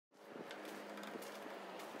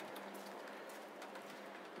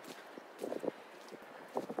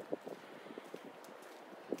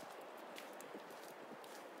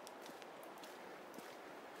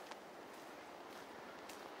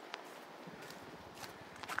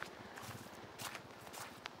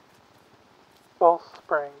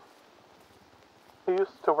spring. He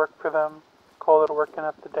used to work for them, called it working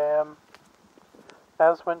at the dam.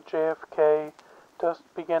 As went JFK, dust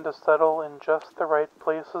began to settle in just the right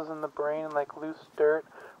places in the brain like loose dirt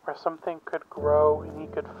where something could grow and he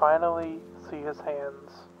could finally see his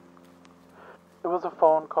hands. It was a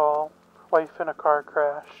phone call, wife in a car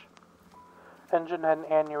crash. Engine had an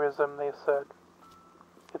aneurysm, they said.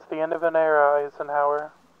 It's the end of an era,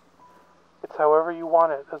 Eisenhower. It's however you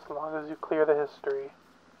want it, as long as you clear the history.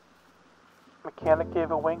 Mechanic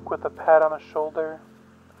gave a wink with a pat on the shoulder.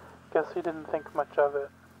 Guess he didn't think much of it.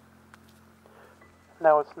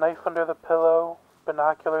 Now it's knife under the pillow,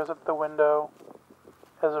 binoculars at the window.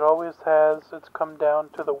 As it always has, it's come down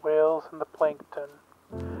to the whales and the plankton.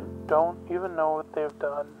 Don't even know what they've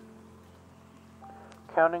done.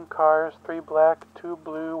 Counting cars, 3 black, 2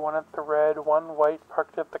 blue, 1 at the red, 1 white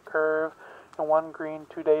parked at the curve, and 1 green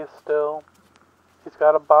 2 days still. He's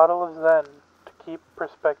got a bottle of Zen to keep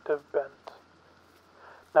perspective bent.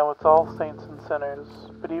 Now it's all saints and sinners,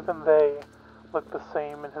 but even they look the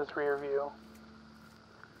same in his rear view.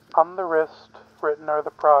 On the wrist written are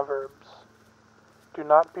the proverbs. Do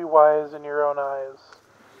not be wise in your own eyes.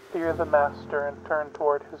 Fear the master and turn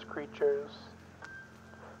toward his creatures.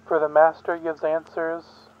 For the master gives answers,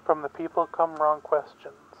 from the people come wrong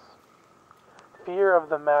questions. Fear of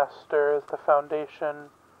the master is the foundation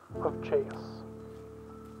of chase.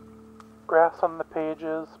 Grass on the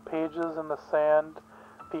pages, pages in the sand,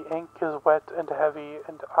 the ink is wet and heavy,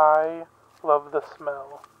 and I love the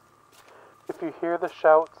smell. If you hear the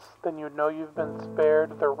shouts, then you know you've been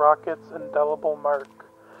spared the rocket's indelible mark,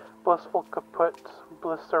 blissful kaput,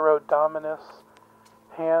 blissero dominus,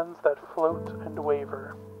 hands that float and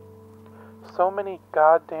waver. So many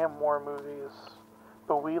goddamn war movies,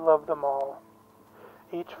 but we love them all,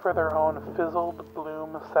 each for their own fizzled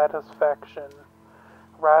bloom satisfaction,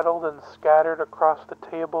 rattled and scattered across the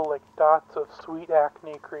table like dots of sweet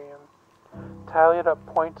acne cream, tallied up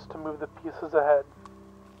points to move the pieces ahead.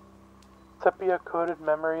 Sepia-coated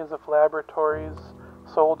memories of laboratories,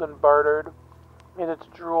 sold and bartered, and it's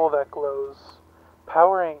drool that glows.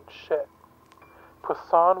 Power ain't shit.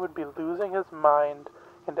 Poisson would be losing his mind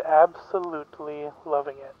and absolutely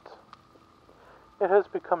loving it. It has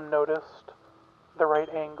become noticed, the right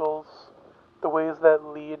angles, the ways that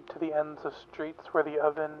lead to the ends of streets where the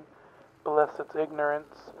oven, bless its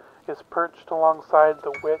ignorance, is perched alongside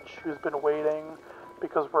the witch who's been waiting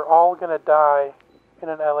because we're all gonna die in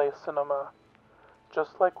an LA cinema,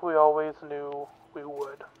 just like we always knew we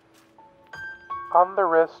would. On the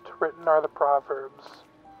wrist written are the proverbs.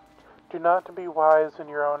 Do not be wise in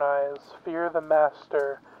your own eyes. Fear the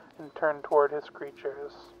master and turn toward his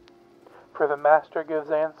creatures. For the master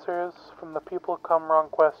gives answers, from the people come wrong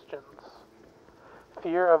questions.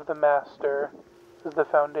 Fear of the master is the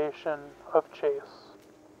foundation of chase.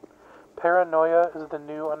 Paranoia is the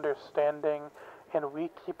new understanding, and we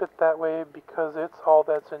keep it that way because it's all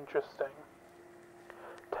that's interesting.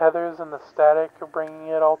 Tethers and the static are bringing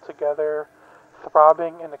it all together,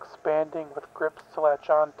 throbbing and expanding with grips to latch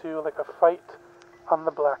onto like a fight on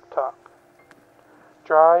the blacktop.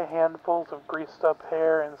 Dry handfuls of greased up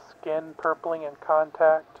hair and skin purpling in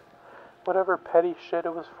contact, whatever petty shit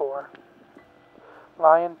it was for.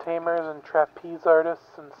 Lion tamers and trapeze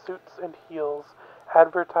artists in suits and heels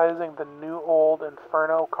advertising the new old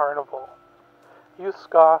Inferno Carnival. You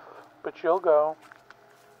scoff, but you'll go.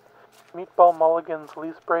 Meatball Mulligan's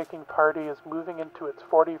lease-breaking party is moving into its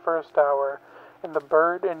 41st hour, and the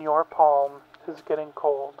bird in your palm is getting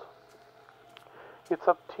cold. It's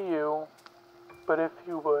up to you, but if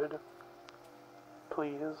you would,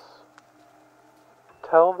 please,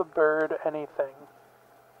 tell the bird anything.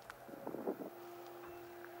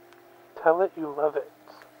 Tell it you love it.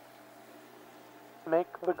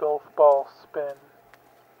 Make the golf ball spin.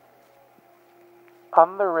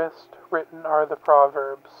 On the wrist written are the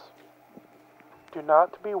proverbs. Do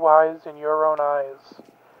not be wise in your own eyes.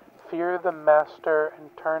 Fear the master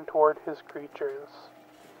and turn toward his creatures.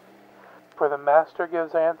 For the master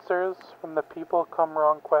gives answers, from the people come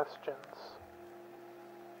wrong questions.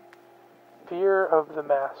 Fear of the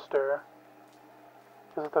master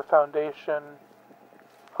is the foundation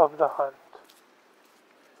of the hunt.